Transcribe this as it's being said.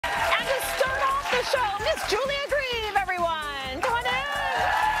the show, Miss Julia Grieve, everyone. Come on in.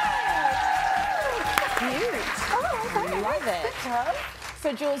 Cute. Oh, okay. Love it.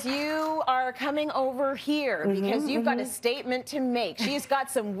 So, Jules, you are coming over here because you've got a statement to make. She's got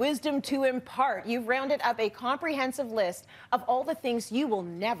some wisdom to impart. You've rounded up a comprehensive list of all the things you will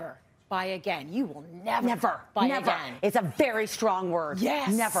never buy again. You will never buy again. It's a very strong word. Yes.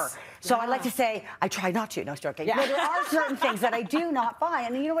 Never. So I like to say, I try not to. No, joking. Yeah. But there are certain things that I do not buy.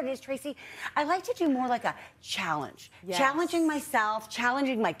 And you know what it is, Tracy? I like to do more like a challenge. Yes. Challenging myself,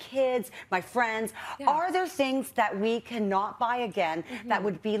 challenging my kids, my friends. Yeah. Are there things that we cannot buy again that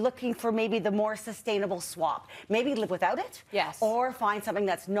would be looking for maybe the more sustainable swap? Maybe live without it? Yes. Or find something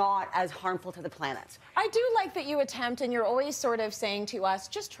that's not as harmful to the planet. I do like that you attempt, and you're always sort of saying to us,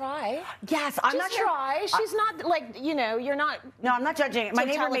 just try. Yes, I'm not Just sure. try. She's not like, you know, you're not. No, I'm not judging it. My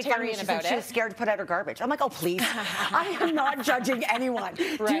neighbor made fun of me. She said about she it. was scared to put out her garbage. I'm like, oh, please. I am not judging anyone.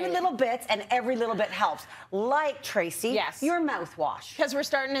 Do Right. little bits, and every little bit helps. Like, Tracy, Yes. your mouthwash. Because we're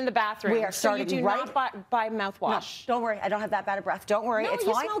starting in the bathroom. We are starting so you do right- not buy mouthwash. No, don't worry. I don't have that bad a breath. Don't worry. No, it's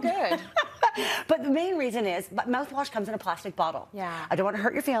you fine. smell good. But the main reason is, mouthwash comes in a plastic bottle. Yeah. I don't want to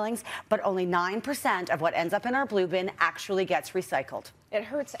hurt your feelings, but only 9% of what ends up in our blue bin actually gets recycled. It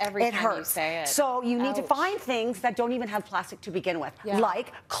hurts every It time hurts. you say it. So you need to Ouch. find things that don't even have plastic to begin with, Yeah.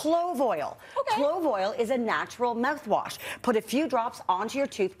 like clove oil. Okay. Clove oil is a natural mouthwash. Put a few drops onto your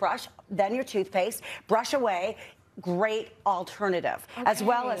toothbrush, then your toothpaste, brush away. Great alternative. As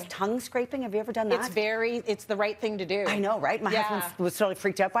well as Okay. tongue scraping. Have you ever done that? It's the right thing to do. I know, right? My Yeah. husband was totally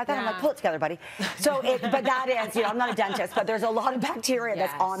freaked out by that. I'm Yeah. like, pull it together, buddy. So, but that is, you know, I'm not a dentist, but there's a lot of bacteria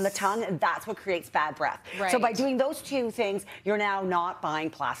that's on the Yes. tongue, and that's what creates bad breath. So by Right. doing those two things, you're now not buying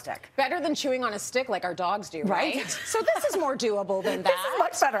plastic. Better than chewing on a stick like our dogs do, Right. right? So this is more doable than that. This is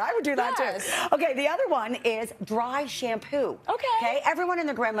much better. I would do that Yes. too. Okay, the other one is dry shampoo. Okay. Everyone and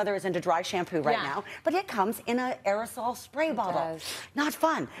their grandmother is into dry shampoo right Yeah. now, but it comes in an aerosol spray bottle. does. Not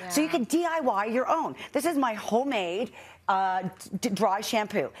fun. So you Yeah. can DIY your own. This is my homemade dry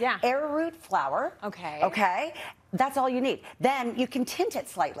shampoo. Yeah. Arrowroot flour. Okay. Okay. That's all you need. Then you can tint it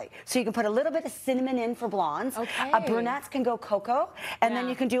slightly. So you can put a little bit of cinnamon in for blondes. Okay. Brunettes can go cocoa. And then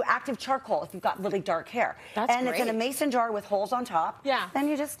Yeah. you can do active charcoal if you've got really dark hair. That's and it's in a great. mason jar with holes on top. Yeah. Then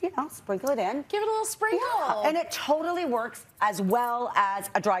you just, you know, sprinkle it in. Give it a little sprinkle. Yeah. And it totally works as well as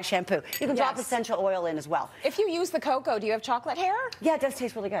a dry shampoo. You can drop Yes. essential oil in as well. If you use the cocoa, do you have chocolate hair? Yeah, it does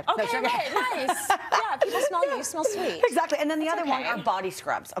taste really good. No Okay, sugar. right, nice. Yeah, people smell you. You smell sweet. Exactly. And then the other one okay. are body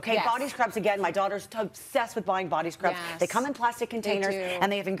scrubs. Okay, Yes. body scrubs, again, my daughter's obsessed with buying body scrubs. Yes. They come in plastic containers do.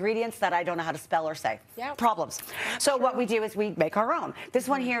 and they have ingredients that I don't know how to spell or say. Yep. Problems. So what we do is we make our own. This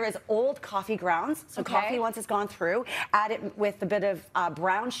one here is old coffee grounds. So Okay. coffee, once it's gone through, add it with a bit of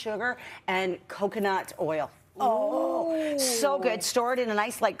brown sugar and coconut oil. Oh, so good. Store it in a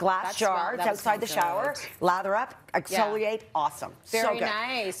nice like glass jar. It's outside the shower. Lather up, exfoliate. Awesome. So Very good.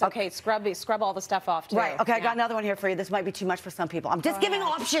 nice. Okay, scrub all the stuff off too. Right. Okay, I got Yeah. another one here for you. This might be too much for some people. I'm just giving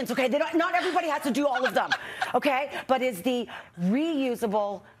options. Okay, not everybody has to do all of them. Okay, but it's the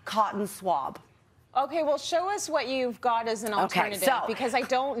reusable cotton swab. Okay, well, show us what you've got as an alternative, so- because I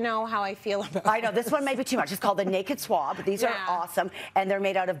don't know how I feel about I know this one may be too much. It's called the Naked Swab. These are Yeah. awesome, and they're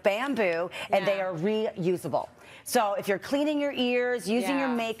made out of bamboo, and they Yeah. are reusable. So if you're cleaning your ears, using your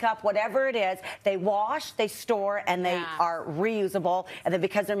Yeah. makeup, whatever it is, they wash, they store, and they Yeah. are reusable. And then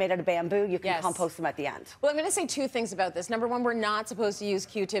because they're made out of bamboo, you can Yes. compost them at the end. Well, I'm going to say two things about this. Number one, we're not supposed to use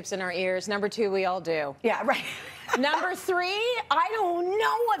Q-tips in our ears. Number two, we all do. Yeah, right. Number three, I don't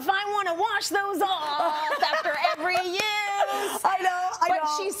know if I want to wash those off after every use. I know. But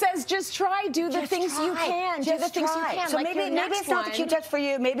she says, just try. Do the things you can. Do the things you can. So like maybe your next it's not the one. Q-tips for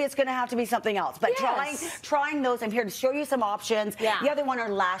you. Maybe it's going to have to be something else. But Yes. trying those, I'm here to show you some options. Yeah. The other one are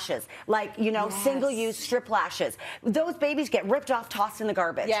lashes, like single-use strip lashes. Those babies get ripped off, tossed in the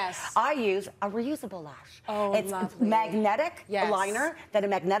garbage. Yes. I use a reusable lash. Oh, it's lovely. magnetic Yes. liner, then a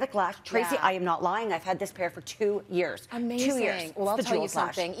magnetic lash. Tracy, Yeah. I am not lying. I've had this pair for 2 years. Amazing. 2 years. Well, I'll It's the tell you Jules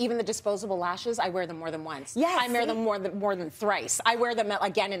lash. something. Even the disposable lashes, I wear them more than once. Yes, I wear see? them more than thrice. I wear them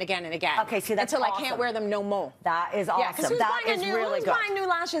again and again and again. Okay, see, that's until I awesome. can't wear them no more. That is Yeah, awesome. because who's That buying is a new, really who's good. buying new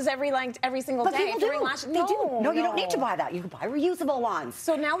lashes every single But day? people Doing do. lashes? They do. No, you don't need to no. buy that. You can buy reusable ones.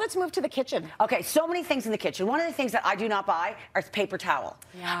 So now let's move to the kitchen. Okay, so many things in the kitchen. One of the things that I do not buy is paper towel.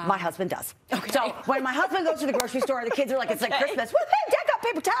 Yeah. My husband does. Okay. So when my husband goes to the grocery store, the kids are like, it's like Christmas. Woohoo, deck up.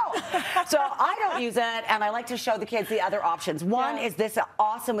 wet paper towel. So I don't use it, and I like to show the kids the other options. One is this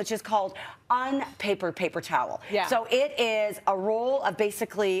awesome, which is called unpapered paper towel. Yeah. So it is a roll of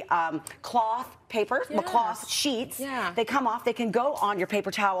basically cloth papers, cloth sheets. Yeah. They come off, they can go on your paper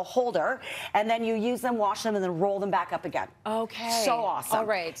towel holder, and then you use them, wash them, and then roll them back up again. Okay. So awesome. All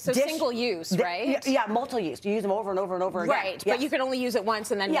right. So single use, right? Yeah, multi-use. You use them over and over and over again. Right, but you can only use it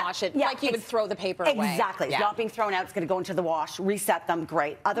once and then wash it, like you would throw the paper away. Exactly. It's not being thrown out. It's going to go into the wash, reset them,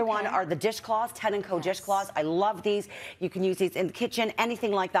 great. Other one are the dishcloths, 10 & Co. dishcloths. I love these. You can use these in the kitchen,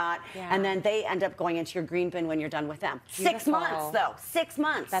 anything like that. Yeah. And then they end up going into your green bin when you're done with them. Beautiful. 6 months, though. 6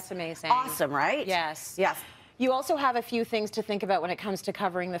 months. That's amazing. Awesome, right? Yes. Yes. You also have a few things to think about when it comes to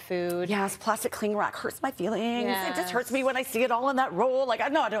covering the food. Yes, plastic cling wrap hurts my feelings. Yes. It just hurts me when I see it all in that roll. Like,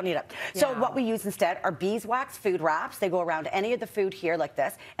 no, I don't need it. So what we use instead are beeswax food wraps. They go around any of the food here like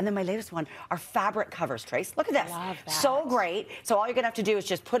this. And then my latest one are fabric covers, Trace. Look at this. Love that. So great. So all you're going to have to do is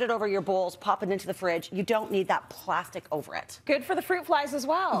just put it over your bowls, pop it into the fridge. You don't need that plastic over it. Good for the fruit flies as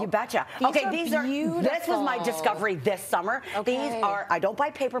well. You betcha. These are beautiful. This was my discovery this summer. Okay. These are, I don't buy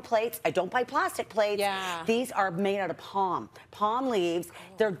paper plates. I don't buy plastic plates. Yeah. These are made out of palm leaves.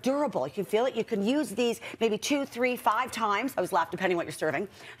 They're durable. You can feel it. You can use these maybe 2, 3, 5 times. I was laughing depending what you're serving.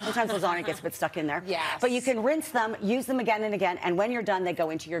 Sometimes lasagna gets a bit stuck in there. Yes. But you can rinse them, use them again and again, and when you're done, they go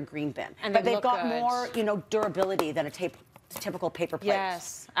into your green bin. And but they they've got look good. more, durability than a typical paper plate.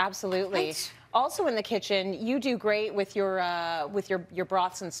 Yes, absolutely. Right. Also in the kitchen, you do great with your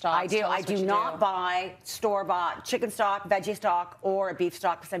broths and stocks. I do. I do not buy store-bought chicken stock, veggie stock, or beef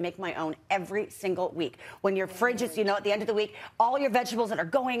stock because I make my own every single week. When your fridge is, at the end of the week, all your vegetables that are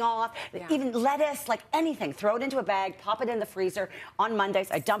going off, even lettuce, like anything, throw it into a bag, pop it in the freezer. On Mondays,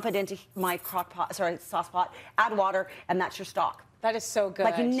 I dump it into my sauce pot, add water, and that's your stock. That is so good.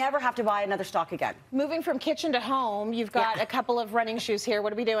 Like you never have to buy another stock again. Moving from kitchen to home, you've got a couple of running shoes here.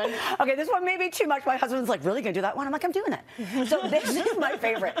 What are we doing? Okay, this one may be too much. My husband's like, really gonna do that one? I'm like, I'm doing it. So this is my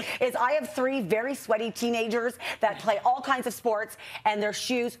favorite. I have 3 very sweaty teenagers that play all kinds of sports, and their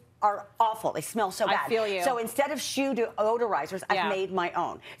shoes are awful. They smell so bad. I feel you. So instead of shoe deodorizers, I've made my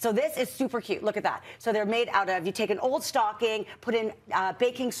own. So this is super cute. Look at that. So they're made out of, you take an old stocking, put in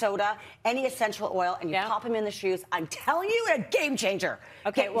baking soda, any essential oil, and you pop them in the shoes. I'm telling you, a game changer.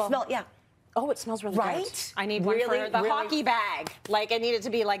 Okay, well, smell, oh, it smells really good. I need one Really, for the really? hockey bag. Like, I need it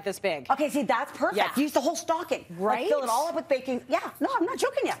to be like this big. Okay, see, that's perfect. Yeah. Use the whole stocking. Right? Like, fill it all up with baking. Yeah, no, I'm not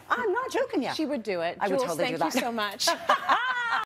joking you. I'm not joking you. She would do it. I would Jules, totally do that. thank you so much.